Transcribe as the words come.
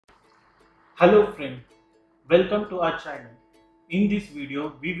Hello friend, welcome to our channel. In this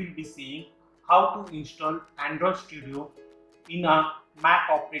video, we will be seeing how to install Android Studio in a Mac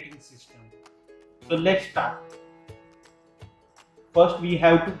operating system. So let's start. First, we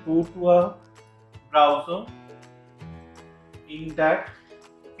have to go to a browser. In that,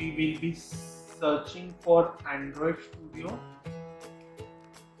 we will be searching for Android Studio.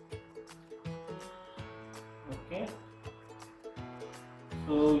 Okay.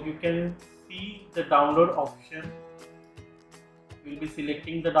 So you can see the download option. We'll be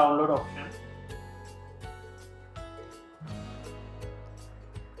selecting the download option.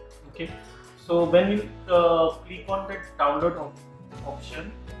 Okay, so when you click on that download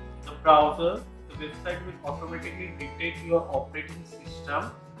option, the browser, the website will automatically detect your operating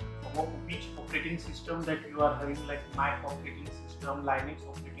system, which operating system that you are having, like Mac operating system, Linux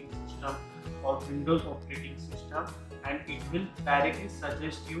operating system, or Windows operating system, and it will directly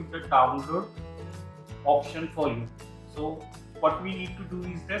suggest you the download option for you. So what we need to do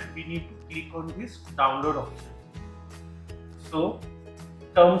is that we need to click on this download option. So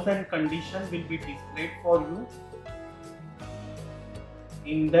terms and conditions will be displayed for you.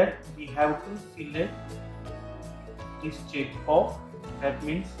 In that, we have to select this checkbox. That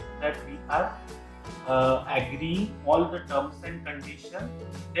means that we are agreeing all the terms and conditions.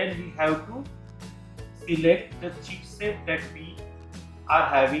 Then we have to select the chipset that we are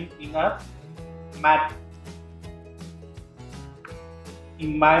having in our Mac.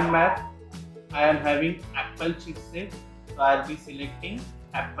 In my Mac, I am having Apple chipset, so I will be selecting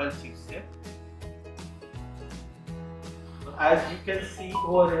Apple chipset. So as you can see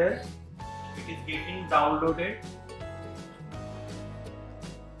over here, it is getting downloaded.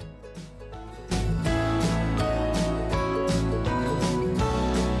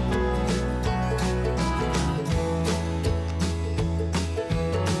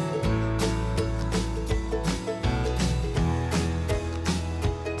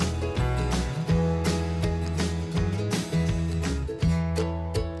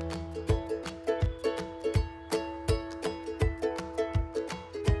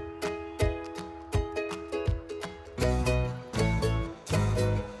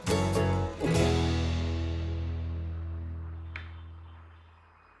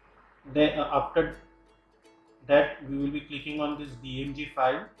 Then after that, we will be clicking on this DMG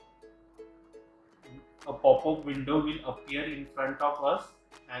file. A pop-up window will appear in front of us,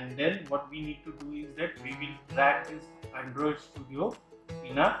 and then what we need to do is that we will drag this Android Studio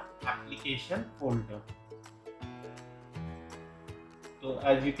in a application folder. So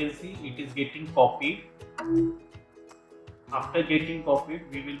as you can see, it is getting copied. After getting copied,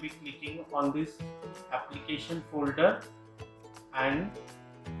 we will be clicking on this application folder, and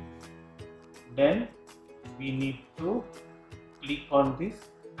then we need to click on this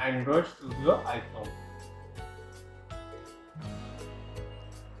Android Studio icon.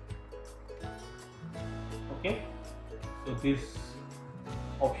 Okay, so this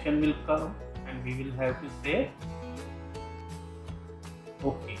option will come and we will have to say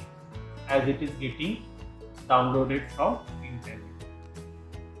OK, as it is getting downloaded from internet.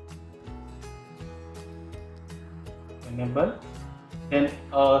 Enable. Then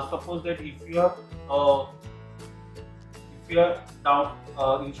suppose that if you are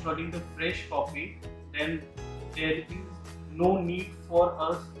installing the fresh copy, then there is no need for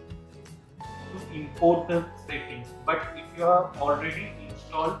us to import the settings. But if you are already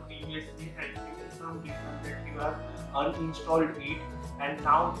installed previously and due to some reason that you have uninstalled it and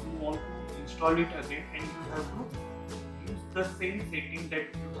now you want to install it again, and you have to use the same setting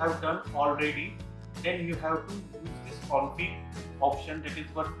that you have done already, then you have to use this config option. That is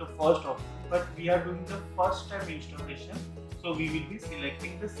what the first option, but we are doing the first time installation, so we will be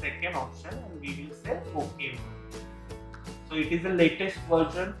selecting the second option and we will say OK. So it is the latest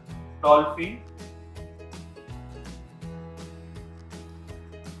version, Dolphin.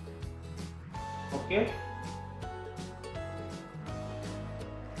 Okay.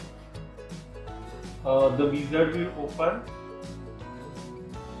 The wizard will open,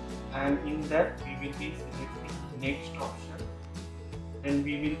 and in that we will be selecting next option, and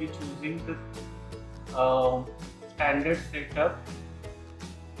we will be choosing the standard setup.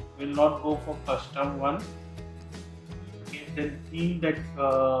 Will not go for custom one. Okay, the theme that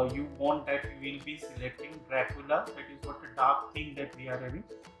you want, that we will be selecting Dracula. That is what the dark theme that we are having,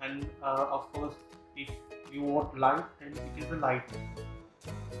 and of course if you want light, then it is a light.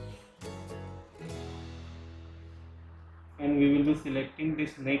 And we will be selecting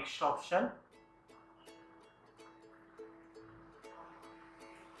this next option.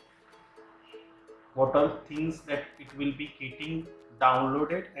 What are things that it will be getting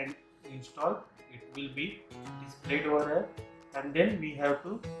downloaded and installed, it will be displayed over here, and then we have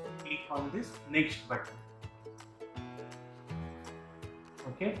to click on this next button.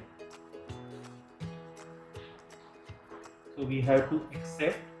 Okay, so we have to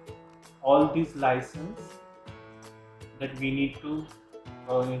accept all these license that we need to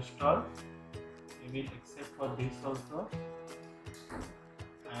install. We will accept for this also,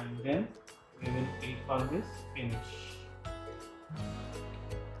 and then we will click on this finish.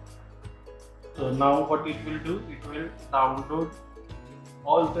 So now what it will do, it will download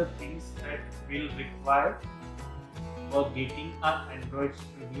all the things that will require for getting our Android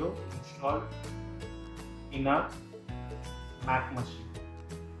Studio installed in a Mac machine.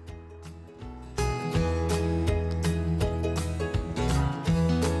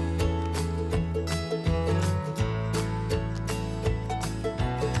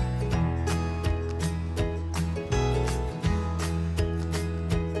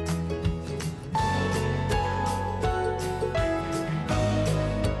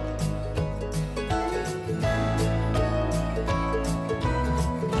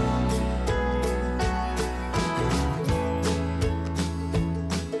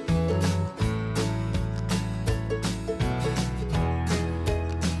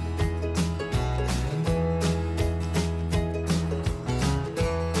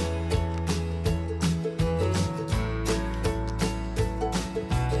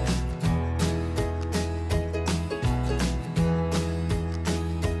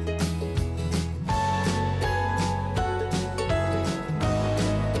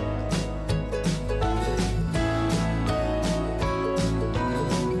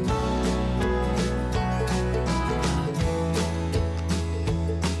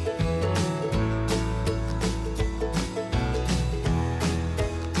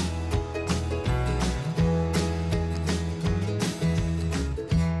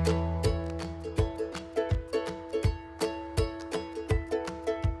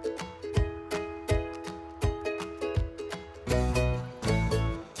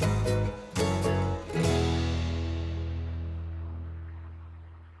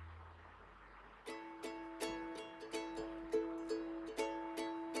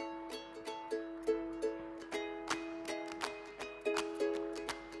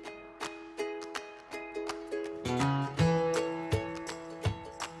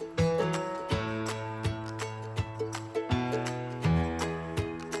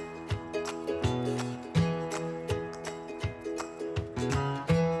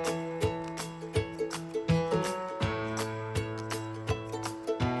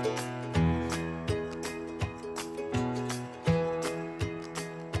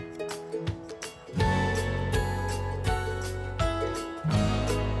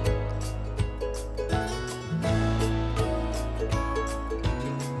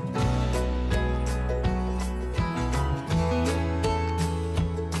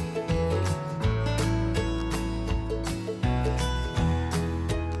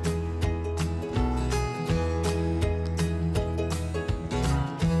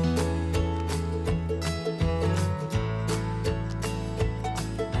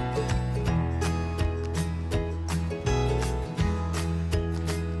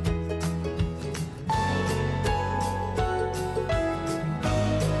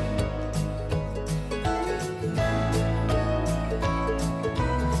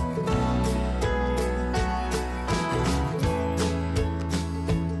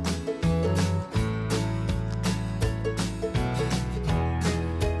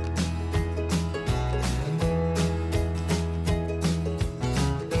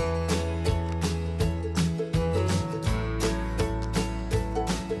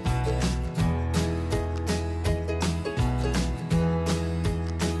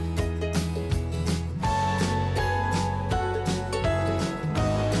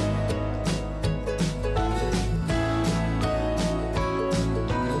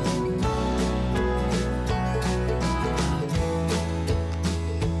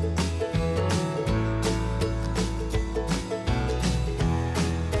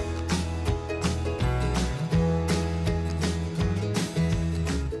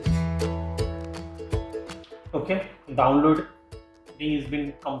 Okay, downloading is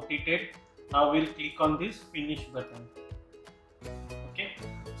been completed. Now we'll click on this finish button. Okay,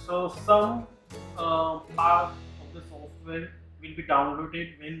 so some part of the software will be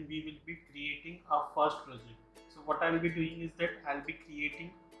downloaded when we will be creating our first project. So what I'll be doing is that I'll be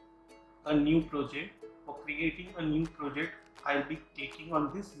creating a new project. For creating a new project, I'll be clicking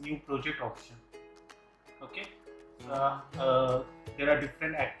on this new project option. Okay, there are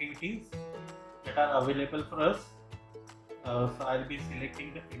different activities that are available for us So I'll be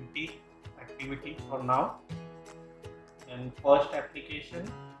selecting the empty activity for now, and first application,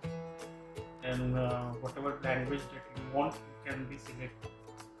 and whatever language that you want, you can be select.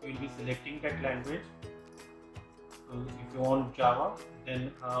 You will be selecting that language. So if you want Java,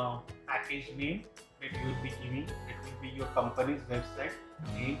 then package name that you will be giving, that will be your company's website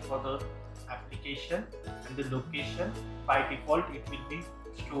name for the application, and the location by default it will be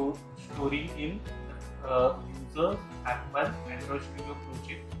storing in users M1 Android Studio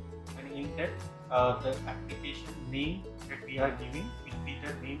project, and in that the application name that we are giving will be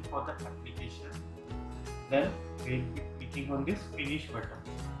the name for the application. Then we will be clicking on this finish button.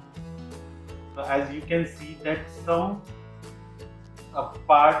 So as you can see that some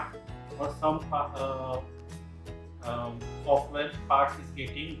part or some software part is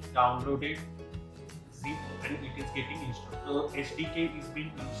getting downloaded, zip, and it is getting installed. So SDK is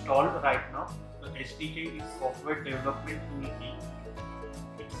being installed right now. The SDK is software development toolkit.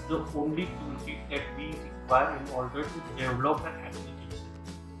 It's the only toolkit that we require in order to develop an application.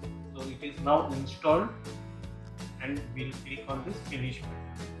 So it is now installed, and we'll click on this finish button.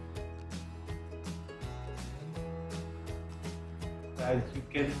 As you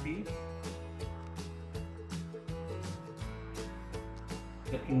can see,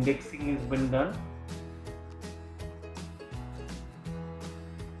 the indexing has been done.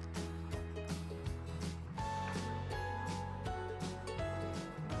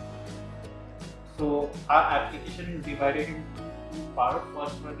 So our application is divided into two parts.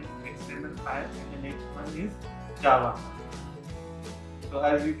 First one is XML file, and the next one is Java. So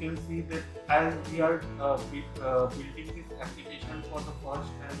as you can see that as we are building this application for the first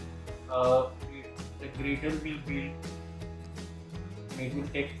time, the Gradle will build, and it will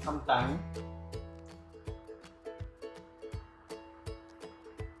take some time.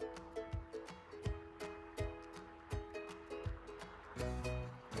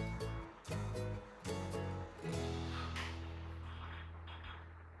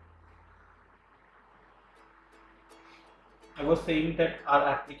 I was saying that our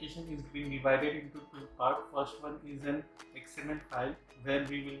application is being divided into two parts. First one is an XML file where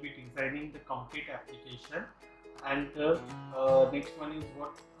we will be designing the complete application, and the next one is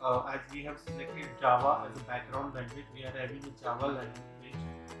what, as we have selected Java as a background language, we are having a Java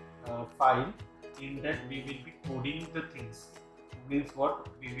language file. In that we will be coding the things. Means what,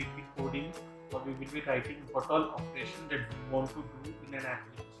 we will be coding, or we will be writing what all operation that we want to do in an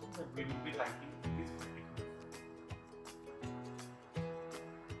application, that we will be writing in this particular.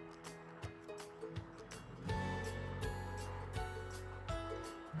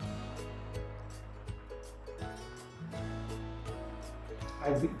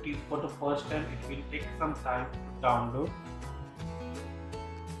 As it is for the first time, it will take some time to download.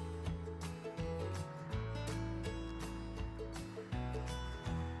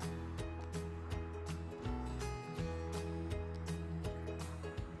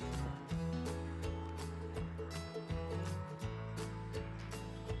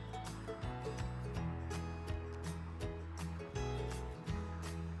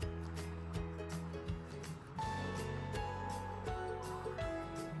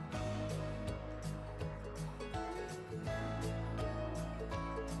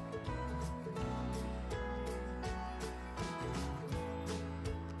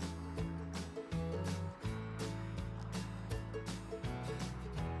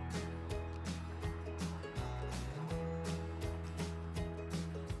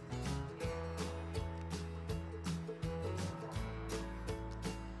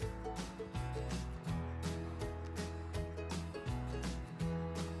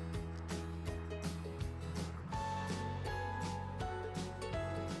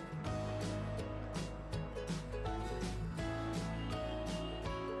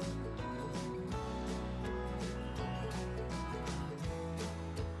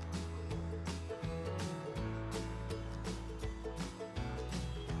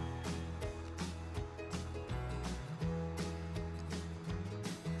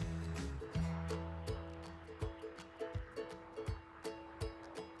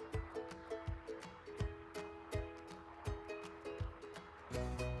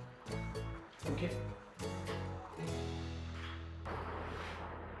 Okay.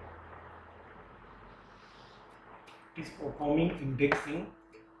 It is performing indexing.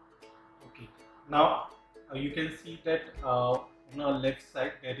 Okay. Now you can see that on our left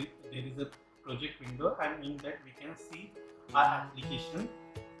side there is a project window, and in that we can see our application.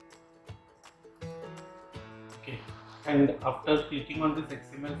 Okay. And after clicking on this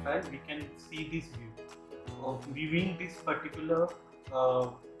XML file, we can see this view. Viewing this particular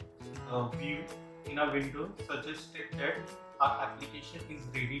view in a window suggested that our application is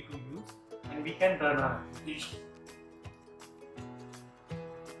ready to use and we can run our application.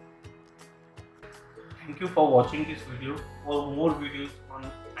 Thank you for watching this video. For more videos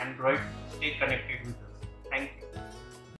on Android, stay connected with us. Thank you.